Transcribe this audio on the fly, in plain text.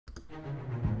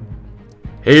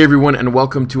Hey everyone, and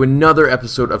welcome to another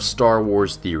episode of Star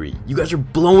Wars Theory. You guys are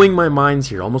blowing my minds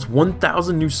here. Almost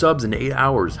 1,000 new subs in 8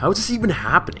 hours. How is this even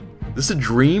happening? Is this a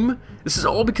dream? This is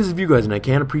all because of you guys, and I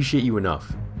can't appreciate you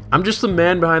enough. I'm just the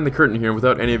man behind the curtain here, and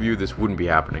without any of you, this wouldn't be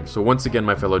happening. So once again,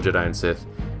 my fellow Jedi and Sith,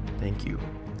 thank you.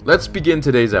 Let's begin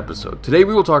today's episode. Today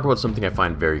we will talk about something I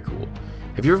find very cool.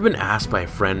 Have you ever been asked by a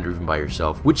friend or even by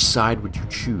yourself, which side would you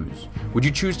choose? Would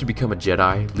you choose to become a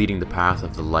Jedi, leading the path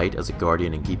of the light as a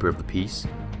guardian and keeper of the peace?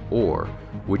 Or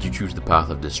would you choose the path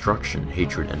of destruction,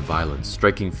 hatred, and violence,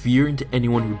 striking fear into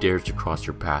anyone who dares to cross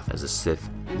your path as a Sith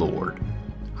Lord?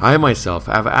 I myself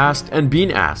have asked and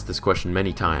been asked this question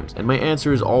many times, and my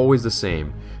answer is always the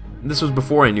same. This was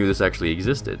before I knew this actually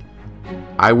existed.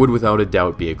 I would without a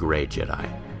doubt be a Grey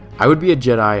Jedi. I would be a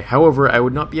Jedi, however, I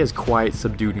would not be as quiet,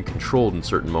 subdued, and controlled in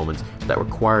certain moments that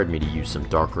required me to use some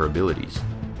darker abilities.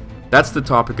 That's the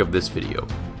topic of this video.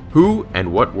 Who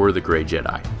and what were the Grey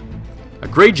Jedi? A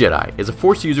Grey Jedi is a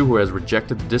Force user who has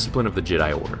rejected the discipline of the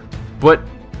Jedi Order, but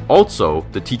also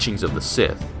the teachings of the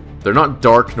Sith. They're not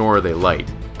dark nor are they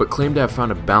light, but claim to have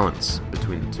found a balance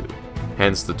between the two,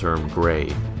 hence the term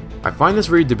Grey. I find this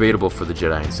very debatable for the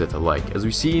Jedi and Sith alike, as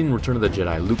we see in Return of the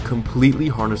Jedi, Luke completely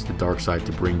harnessed the dark side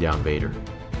to bring down Vader.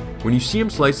 When you see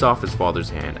him slice off his father's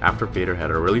hand after Vader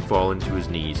had already fallen to his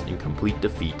knees in complete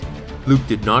defeat, Luke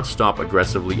did not stop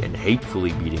aggressively and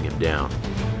hatefully beating him down.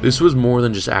 This was more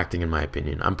than just acting in my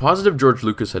opinion. I'm positive George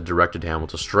Lucas had directed Hamill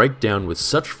to strike down with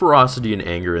such ferocity and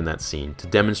anger in that scene to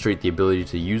demonstrate the ability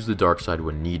to use the dark side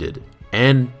when needed,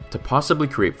 and to possibly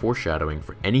create foreshadowing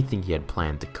for anything he had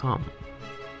planned to come.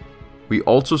 We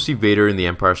also see Vader in The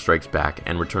Empire Strikes Back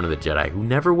and Return of the Jedi, who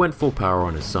never went full power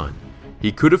on his son.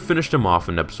 He could have finished him off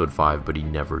in Episode 5, but he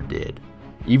never did.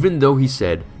 Even though he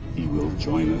said, "He will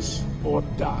join us or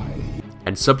die,"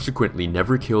 and subsequently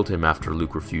never killed him after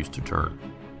Luke refused to turn.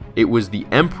 It was the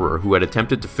Emperor who had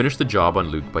attempted to finish the job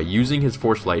on Luke by using his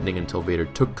Force lightning until Vader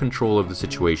took control of the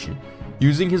situation,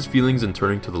 using his feelings and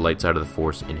turning to the light side of the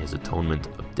Force in his atonement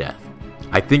of death.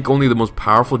 I think only the most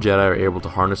powerful Jedi are able to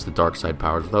harness the dark side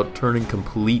powers without turning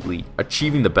completely,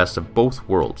 achieving the best of both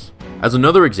worlds. As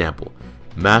another example,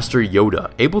 Master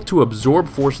Yoda, able to absorb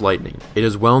Force lightning. It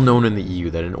is well known in the EU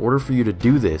that in order for you to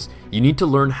do this, you need to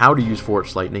learn how to use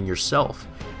Force lightning yourself,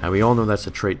 and we all know that's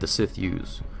a trait the Sith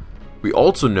use. We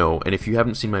also know, and if you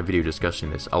haven't seen my video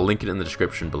discussing this, I'll link it in the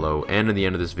description below and in the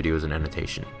end of this video as an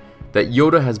annotation, that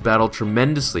Yoda has battled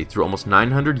tremendously through almost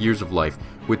 900 years of life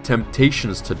with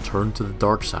temptations to turn to the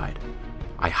dark side.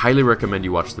 I highly recommend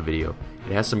you watch the video.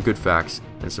 It has some good facts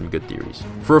and some good theories.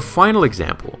 For a final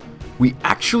example, we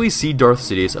actually see Darth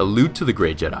Sidious allude to the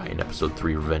Grey Jedi in Episode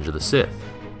 3 Revenge of the Sith,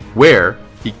 where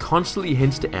he constantly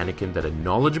hints to Anakin that a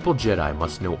knowledgeable Jedi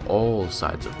must know all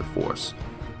sides of the Force,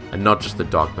 and not just the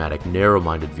dogmatic,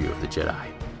 narrow-minded view of the Jedi,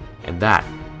 and that,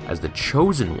 as the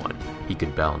Chosen One, he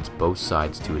could balance both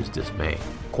sides to his dismay.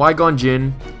 Qui-Gon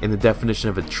Jinn, in the definition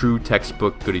of a true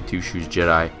textbook goody-two-shoes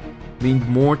Jedi, leaned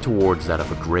more towards that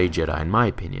of a Grey Jedi in my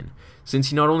opinion, since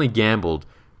he not only gambled,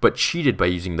 but cheated by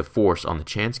using the Force on the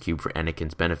Chance Cube for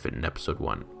Anakin's benefit in Episode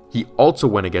 1. He also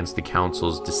went against the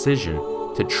Council's decision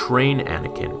to train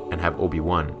Anakin and have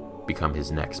Obi-Wan become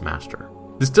his next master.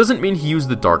 This doesn't mean he used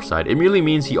the dark side, it merely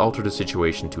means he altered a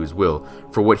situation to his will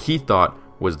for what he thought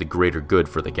was the greater good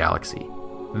for the galaxy.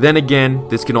 Then again,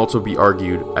 this can also be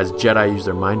argued as Jedi use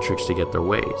their mind tricks to get their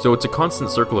way, so it's a constant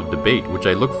circle of debate, which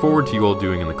I look forward to you all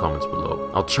doing in the comments below.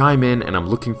 I'll chime in, and I'm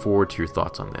looking forward to your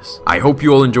thoughts on this. I hope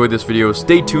you all enjoyed this video.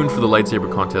 Stay tuned for the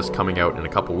lightsaber contest coming out in a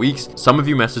couple weeks. Some of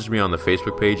you messaged me on the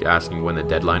Facebook page asking when the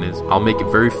deadline is. I'll make it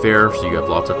very fair so you have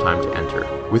lots of time to enter.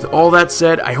 With all that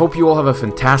said, I hope you all have a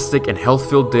fantastic and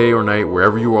health-filled day or night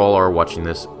wherever you all are watching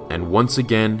this. And once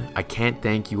again, I can't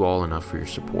thank you all enough for your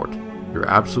support. You're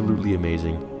absolutely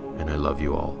amazing, and I love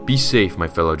you all. Be safe, my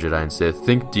fellow Jedi and Sith.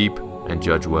 Think deep and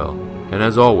judge well. And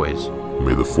as always,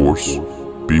 may the Force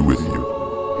be with you.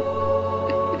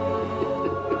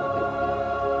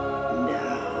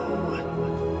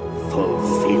 Now,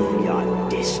 fulfill your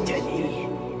destiny.